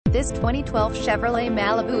This 2012 Chevrolet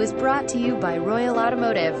Malibu is brought to you by Royal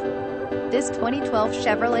Automotive. This 2012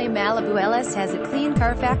 Chevrolet Malibu LS has a clean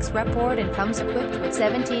Carfax report and comes equipped with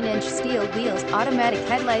 17-inch steel wheels, automatic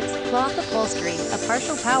headlights, cloth upholstery, a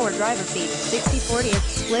partial power driver seat, 60/40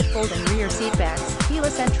 split fold and rear seat backs,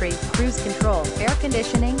 keyless entry, cruise control, air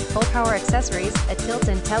conditioning, full power accessories, a tilt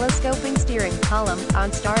and telescoping steering column,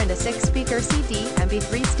 OnStar and a 6-speaker CD,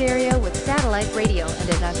 MP3 stereo with satellite radio and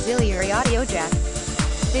an auxiliary audio jack.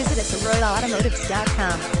 Visit us at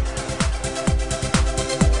royalautomotives.com.